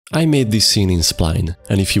I made this scene in Spline,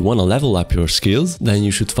 and if you wanna level up your skills, then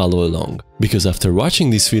you should follow along. Because after watching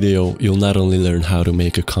this video, you'll not only learn how to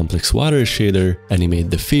make a complex water shader,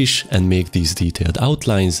 animate the fish and make these detailed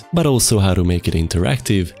outlines, but also how to make it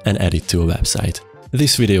interactive and add it to a website.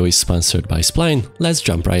 This video is sponsored by Spline, let's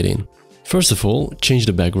jump right in. First of all, change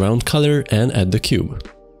the background color and add the cube.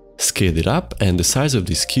 Scale it up and the size of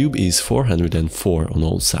this cube is 404 on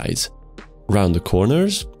all sides. Round the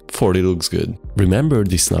corners, 40 looks good. Remember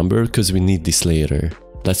this number because we need this later.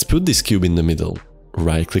 Let's put this cube in the middle.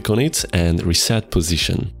 Right click on it and reset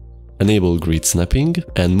position. Enable grid snapping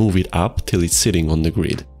and move it up till it's sitting on the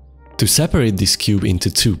grid. To separate this cube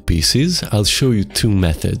into two pieces, I'll show you two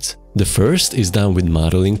methods. The first is done with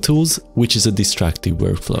modeling tools, which is a destructive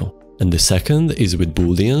workflow. And the second is with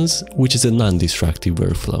Booleans, which is a non-destructive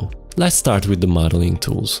workflow. Let's start with the modeling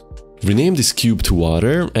tools. Rename this cube to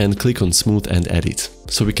water and click on smooth and edit,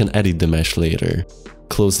 so we can edit the mesh later.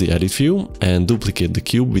 Close the edit view and duplicate the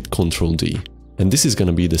cube with Ctrl D. And this is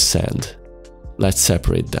gonna be the sand. Let's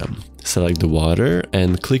separate them. Select the water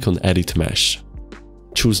and click on edit mesh.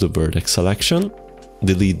 Choose the vertex selection,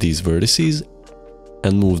 delete these vertices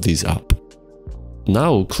and move these up.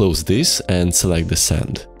 Now close this and select the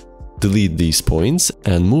sand. Delete these points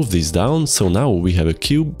and move these down, so now we have a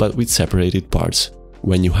cube but with separated parts.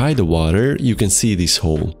 When you hide the water, you can see this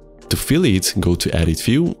hole. To fill it, go to Edit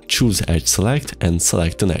View, choose Edge Select and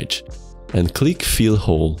select an edge. And click Fill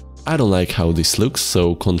Hole. I don't like how this looks,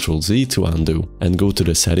 so Ctrl Z to undo. And go to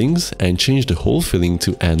the settings and change the hole filling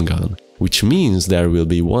to N-Gon, which means there will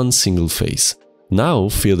be one single face. Now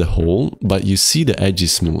fill the hole, but you see the edge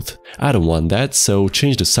is smooth. I don't want that, so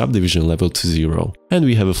change the subdivision level to 0. And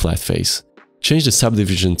we have a flat face. Change the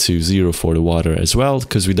subdivision to 0 for the water as well,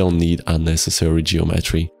 because we don't need unnecessary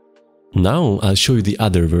geometry. Now I'll show you the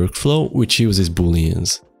other workflow, which uses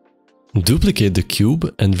Booleans. Duplicate the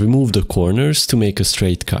cube and remove the corners to make a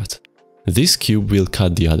straight cut. This cube will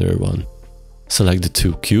cut the other one. Select the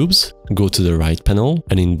two cubes, go to the right panel,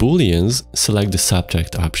 and in Booleans, select the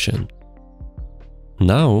subtract option.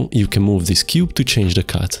 Now you can move this cube to change the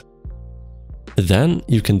cut. Then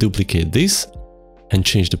you can duplicate this and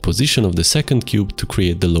change the position of the second cube to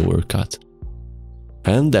create the lower cut.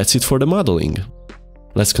 And that's it for the modeling.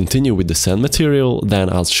 Let's continue with the sand material, then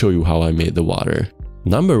I'll show you how I made the water.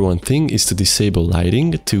 Number one thing is to disable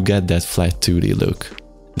lighting to get that flat 2D look.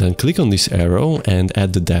 Then click on this arrow and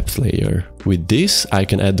add the depth layer. With this, I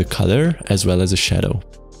can add the color as well as a shadow.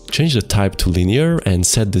 Change the type to linear and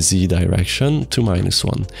set the Z direction to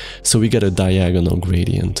 -1, so we get a diagonal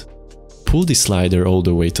gradient. Pull the slider all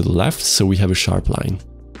the way to the left so we have a sharp line.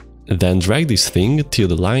 Then drag this thing till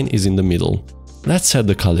the line is in the middle. Let's set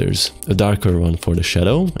the colors, a darker one for the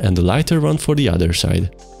shadow and a lighter one for the other side.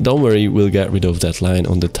 Don't worry, we'll get rid of that line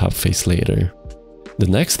on the top face later. The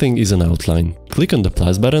next thing is an outline. Click on the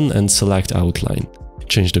plus button and select outline.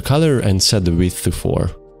 Change the color and set the width to 4.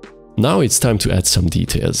 Now it's time to add some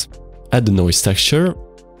details. Add the noise texture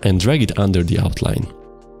and drag it under the outline.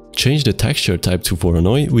 Change the texture type to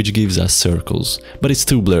Voronoi, which gives us circles, but it's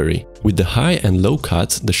too blurry. With the high and low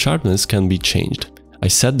cut, the sharpness can be changed. I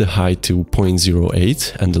set the high to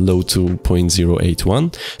 0.08 and the low to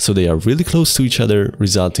 0.081, so they are really close to each other,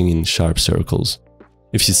 resulting in sharp circles.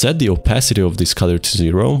 If you set the opacity of this color to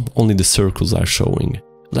 0, only the circles are showing.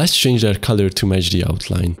 Let's change their color to match the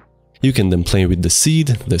outline. You can then play with the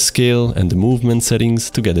seed, the scale and the movement settings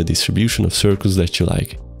to get a distribution of circles that you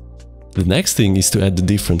like. The next thing is to add the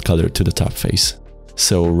different color to the top face.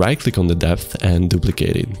 So right click on the depth and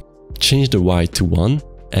duplicate it. Change the Y to 1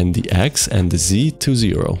 and the X and the Z to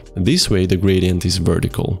 0. This way the gradient is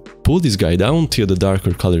vertical. Pull this guy down till the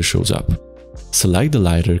darker color shows up. Select the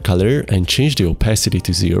lighter color and change the opacity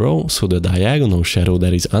to 0 so the diagonal shadow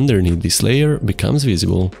that is underneath this layer becomes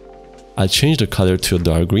visible. I'll change the color to a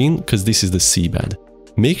dark green because this is the seabed.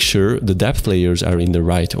 Make sure the depth layers are in the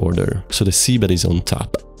right order, so the seabed is on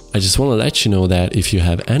top. I just want to let you know that if you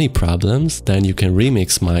have any problems, then you can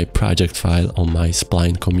remix my project file on my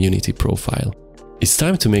Spline community profile. It's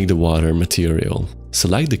time to make the water material.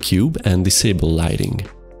 Select the cube and disable lighting.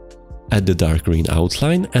 Add the dark green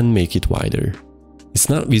outline and make it wider. It's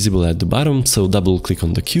not visible at the bottom, so double click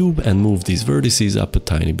on the cube and move these vertices up a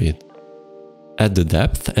tiny bit. Add the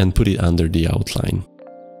depth and put it under the outline.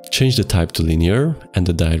 Change the type to linear and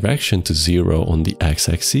the direction to 0 on the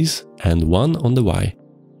x-axis and 1 on the y.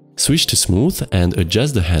 Switch to smooth and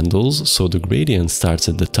adjust the handles so the gradient starts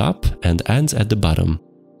at the top and ends at the bottom.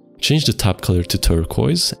 Change the top color to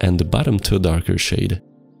turquoise and the bottom to a darker shade.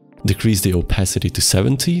 Decrease the opacity to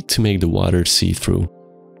 70 to make the water see-through.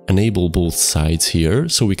 Enable both sides here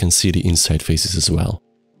so we can see the inside faces as well.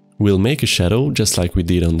 We'll make a shadow just like we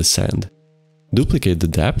did on the sand. Duplicate the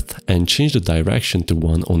depth and change the direction to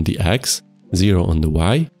 1 on the X, 0 on the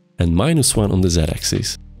Y, and -1 on the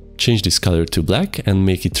Z-axis. Change this color to black and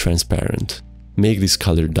make it transparent. Make this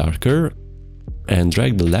color darker and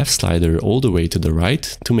drag the left slider all the way to the right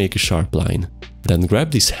to make a sharp line. Then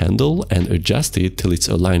grab this handle and adjust it till it's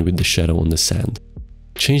aligned with the shadow on the sand.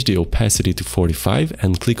 Change the opacity to 45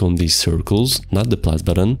 and click on these circles, not the plus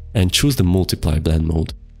button, and choose the multiply blend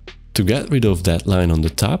mode. To get rid of that line on the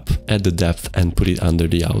top, add the depth and put it under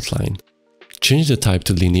the outline. Change the type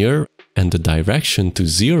to linear and the direction to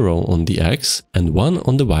 0 on the X and 1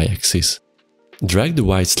 on the Y-axis. Drag the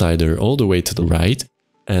white slider all the way to the right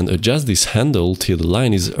and adjust this handle till the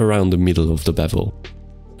line is around the middle of the bevel.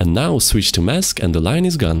 And now switch to mask and the line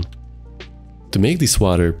is gone. To make this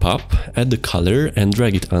water pop, add the color and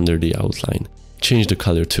drag it under the outline. Change the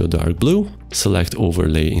color to a dark blue, select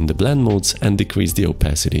overlay in the blend modes and decrease the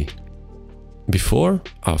opacity. Before,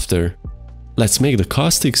 after. Let's make the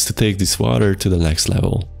caustics to take this water to the next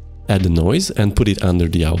level. Add the noise and put it under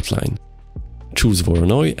the outline. Choose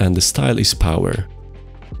Voronoi and the style is power.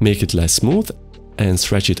 Make it less smooth and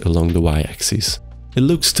stretch it along the Y-axis. It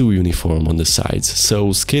looks too uniform on the sides,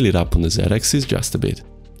 so scale it up on the Z-axis just a bit.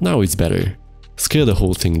 Now it's better. Scale the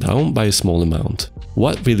whole thing down by a small amount.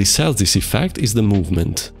 What really sells this effect is the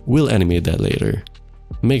movement. We'll animate that later.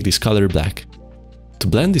 Make this color black. To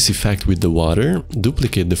blend this effect with the water,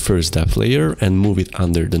 duplicate the first depth layer and move it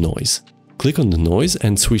under the noise. Click on the noise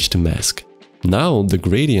and switch to mask. Now the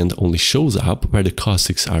gradient only shows up where the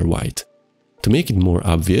caustics are white. To make it more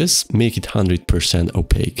obvious, make it 100%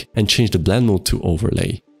 opaque and change the blend mode to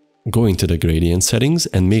overlay. Go into the gradient settings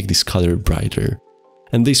and make this color brighter.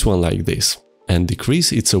 And this one like this. And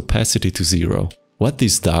decrease its opacity to 0. What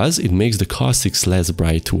this does, it makes the caustics less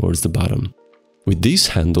bright towards the bottom. With these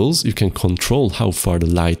handles, you can control how far the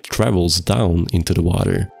light travels down into the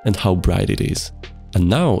water and how bright it is. And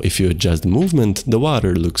now, if you adjust the movement, the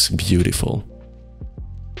water looks beautiful.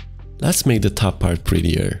 Let's make the top part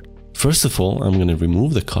prettier. First of all, I'm gonna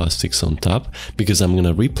remove the caustics on top because I'm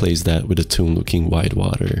gonna replace that with a toon-looking white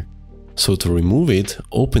water. So to remove it,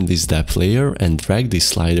 open this depth layer and drag this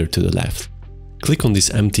slider to the left. Click on this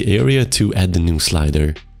empty area to add the new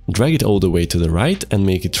slider. Drag it all the way to the right and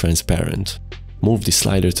make it transparent. Move the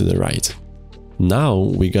slider to the right. Now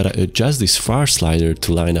we gotta adjust this far slider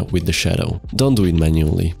to line up with the shadow. Don't do it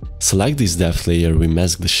manually. Select this depth layer we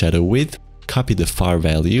masked the shadow with, copy the far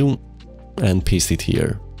value and paste it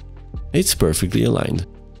here. It's perfectly aligned.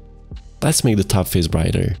 Let's make the top face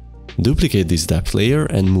brighter. Duplicate this depth layer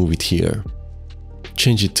and move it here.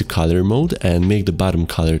 Change it to color mode and make the bottom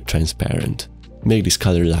color transparent. Make this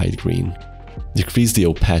color light green. Decrease the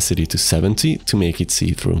opacity to 70 to make it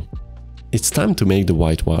see-through. It's time to make the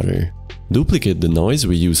white water. Duplicate the noise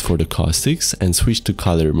we use for the caustics and switch to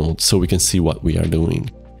color mode so we can see what we are doing.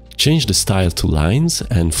 Change the style to lines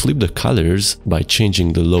and flip the colors by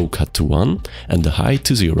changing the low cut to 1 and the high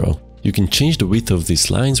to 0. You can change the width of these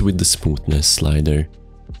lines with the smoothness slider.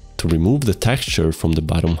 To remove the texture from the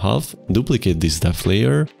bottom half, duplicate this depth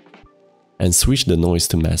layer and switch the noise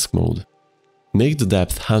to mask mode. Make the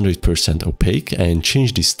depth 100% opaque and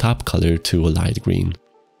change this top color to a light green.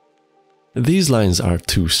 These lines are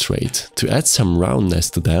too straight. To add some roundness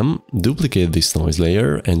to them, duplicate this noise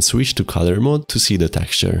layer and switch to color mode to see the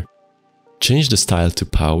texture. Change the style to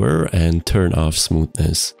power and turn off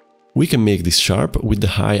smoothness. We can make this sharp with the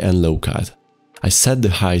high and low cut. I set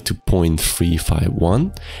the high to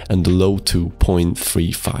 0.351 and the low to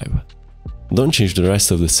 0.35. Don't change the rest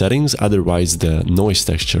of the settings, otherwise the noise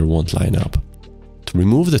texture won't line up. To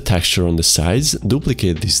remove the texture on the sides,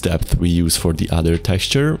 duplicate this depth we use for the other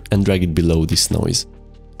texture and drag it below this noise.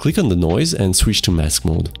 Click on the noise and switch to mask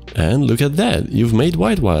mode. And look at that, you've made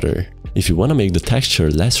white water. If you want to make the texture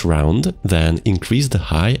less round, then increase the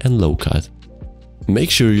high and low cut. Make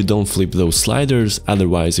sure you don't flip those sliders,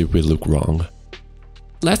 otherwise it will look wrong.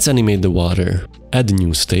 Let's animate the water. Add a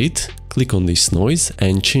new state, click on this noise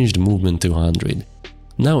and change the movement to 100.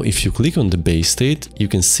 Now if you click on the base state, you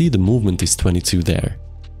can see the movement is 22 there.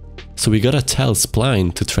 So we gotta tell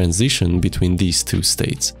Spline to transition between these two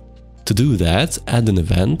states. To do that, add an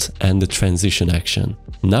event and the transition action.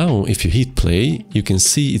 Now if you hit play, you can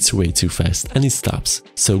see it's way too fast and it stops.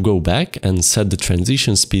 So go back and set the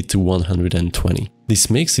transition speed to 120. This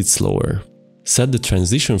makes it slower. Set the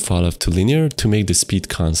transition falloff to linear to make the speed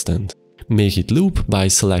constant. Make it loop by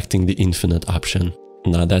selecting the infinite option.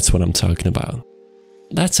 Now that's what I'm talking about.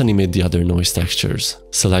 Let's animate the other noise textures.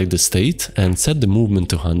 Select the state and set the movement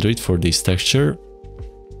to 100 for this texture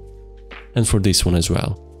and for this one as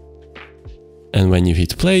well. And when you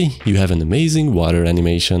hit play, you have an amazing water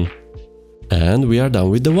animation. And we are done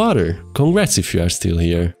with the water. Congrats if you are still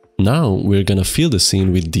here. Now we're gonna fill the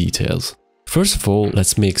scene with details. First of all,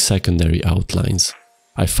 let's make secondary outlines.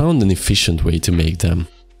 I found an efficient way to make them.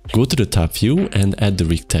 Go to the top view and add the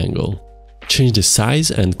rectangle. Change the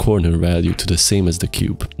size and corner value to the same as the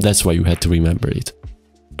cube. That's why you had to remember it.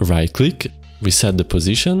 Right click, reset the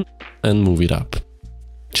position and move it up.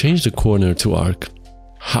 Change the corner to arc.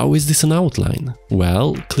 How is this an outline?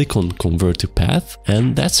 Well, click on convert to path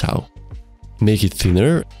and that's how. Make it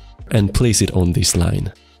thinner and place it on this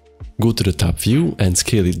line. Go to the top view and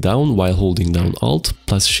scale it down while holding down Alt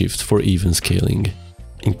plus Shift for even scaling.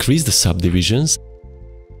 Increase the subdivisions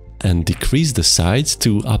and decrease the sides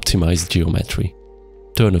to optimize geometry.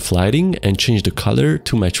 Turn off lighting and change the color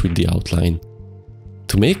to match with the outline.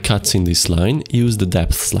 To make cuts in this line, use the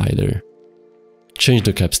depth slider. Change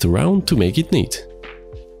the caps to round to make it neat.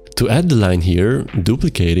 To add the line here,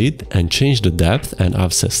 duplicate it and change the depth and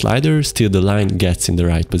offset sliders till the line gets in the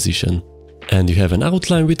right position. And you have an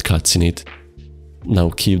outline with cuts in it. Now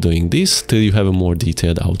keep doing this till you have a more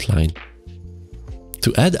detailed outline.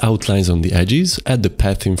 To add outlines on the edges, add the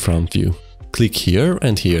path in front view. Click here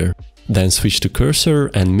and here. Then switch to cursor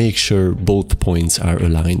and make sure both points are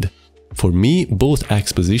aligned. For me, both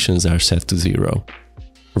X positions are set to 0.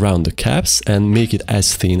 Round the caps and make it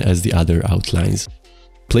as thin as the other outlines.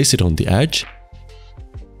 Place it on the edge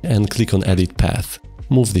and click on Edit Path.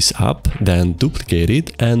 Move this up, then duplicate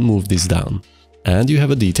it and move this down. And you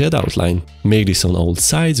have a detailed outline. Make this on all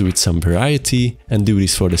sides with some variety and do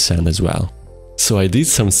this for the sand as well. So I did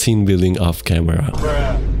some scene building off camera.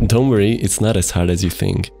 Don't worry, it's not as hard as you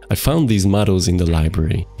think. I found these models in the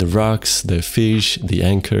library. The rocks, the fish, the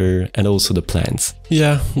anchor, and also the plants.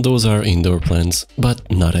 Yeah, those are indoor plants, but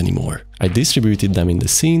not anymore. I distributed them in the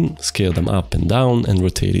scene, scaled them up and down and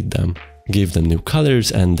rotated them. Gave them new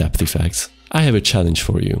colors and depth effects. I have a challenge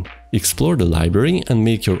for you. Explore the library and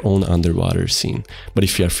make your own underwater scene. But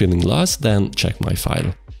if you are feeling lost, then check my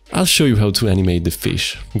file. I'll show you how to animate the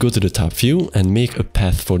fish. Go to the top view and make a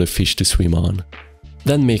path for the fish to swim on.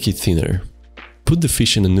 Then make it thinner. Put the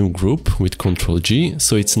fish in a new group with Ctrl G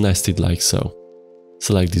so it's nested like so.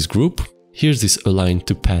 Select this group. Here's this align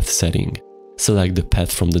to path setting. Select the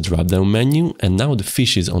path from the drop-down menu and now the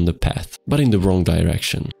fish is on the path, but in the wrong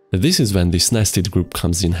direction. This is when this nested group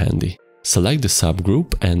comes in handy. Select the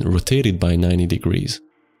subgroup and rotate it by 90 degrees.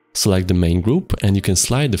 Select the main group and you can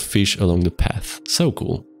slide the fish along the path. So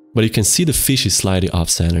cool. But you can see the fish is slightly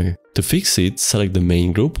off-center. To fix it, select the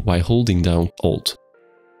main group while holding down Alt.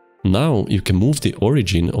 Now you can move the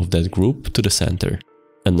origin of that group to the center.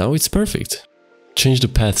 And now it's perfect. Change the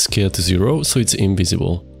path scale to 0 so it's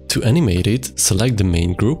invisible. To animate it, select the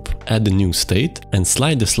main group, add the new state and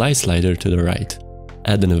slide the slide slider to the right.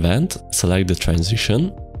 Add an event, select the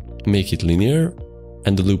transition, make it linear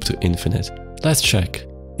and the loop to infinite. Let's check.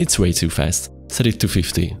 It's way too fast. Set it to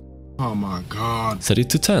 50. Oh my god. Set it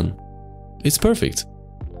to 10. It's perfect.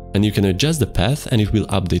 And you can adjust the path and it will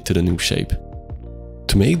update to the new shape.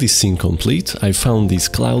 To make this scene complete, I found these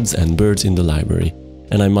clouds and birds in the library,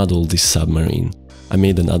 and I modeled this submarine. I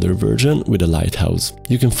made another version with a lighthouse.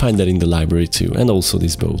 You can find that in the library too, and also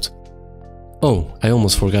this boat. Oh, I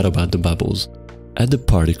almost forgot about the bubbles. Add the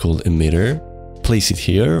particle emitter, place it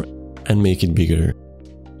here, and make it bigger.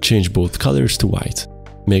 Change both colors to white.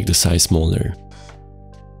 Make the size smaller.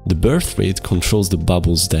 The birth rate controls the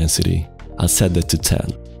bubble's density. I'll set that to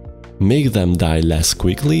 10. Make them die less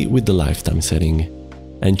quickly with the lifetime setting.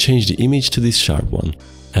 And change the image to this sharp one.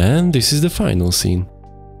 And this is the final scene.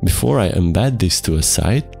 Before I embed this to a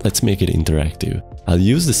site, let's make it interactive. I'll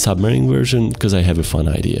use the submarine version because I have a fun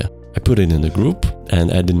idea. I put it in the group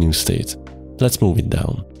and add the new state. Let's move it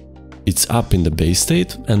down. It's up in the base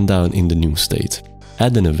state and down in the new state.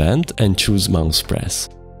 Add an event and choose mouse press.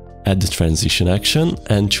 Add the transition action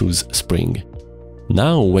and choose spring.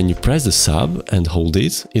 Now when you press the sub and hold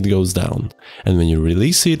it, it goes down, and when you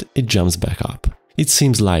release it, it jumps back up. It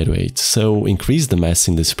seems lightweight, so increase the mass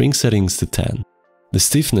in the spring settings to 10, the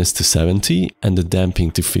stiffness to 70 and the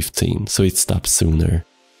damping to 15, so it stops sooner.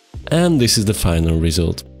 And this is the final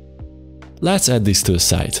result. Let's add this to a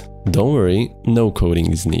site. Don't worry, no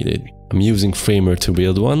coding is needed. I'm using Framer to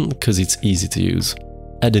build one because it's easy to use.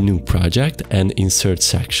 Add a new project and insert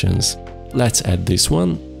sections. Let's add this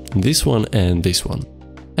one and this one,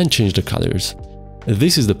 and change the colors.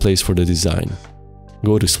 This is the place for the design.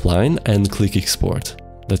 Go to Spline and click Export.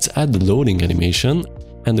 Let's add the loading animation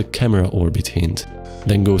and the camera orbit hint.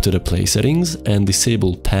 Then go to the play settings and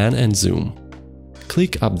disable pan and zoom.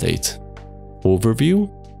 Click Update, Overview,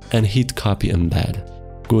 and hit Copy Embed.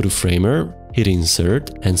 Go to Framer, hit Insert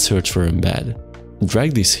and search for Embed.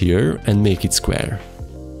 Drag this here and make it square.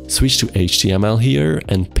 Switch to HTML here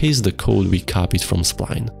and paste the code we copied from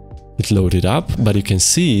Spline. It loaded up, but you can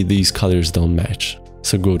see these colors don't match.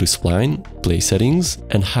 So go to Spline, Play Settings,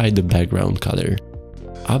 and hide the background color.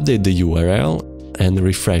 Update the URL and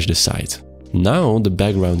refresh the site. Now the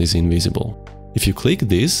background is invisible. If you click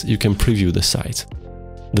this, you can preview the site.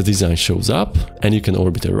 The design shows up and you can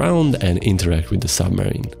orbit around and interact with the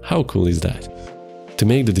submarine. How cool is that? To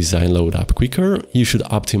make the design load up quicker, you should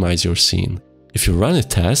optimize your scene. If you run a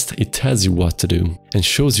test, it tells you what to do and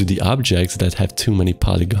shows you the objects that have too many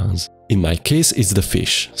polygons. In my case, it's the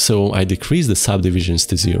fish, so I decrease the subdivisions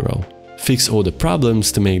to 0. Fix all the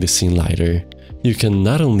problems to make the scene lighter. You can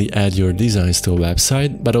not only add your designs to a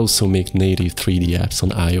website, but also make native 3D apps on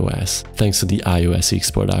iOS, thanks to the iOS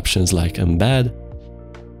export options like Embed,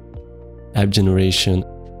 App Generation,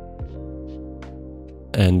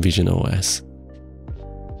 and Vision OS.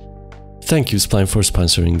 Thank you Spline for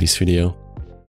sponsoring this video.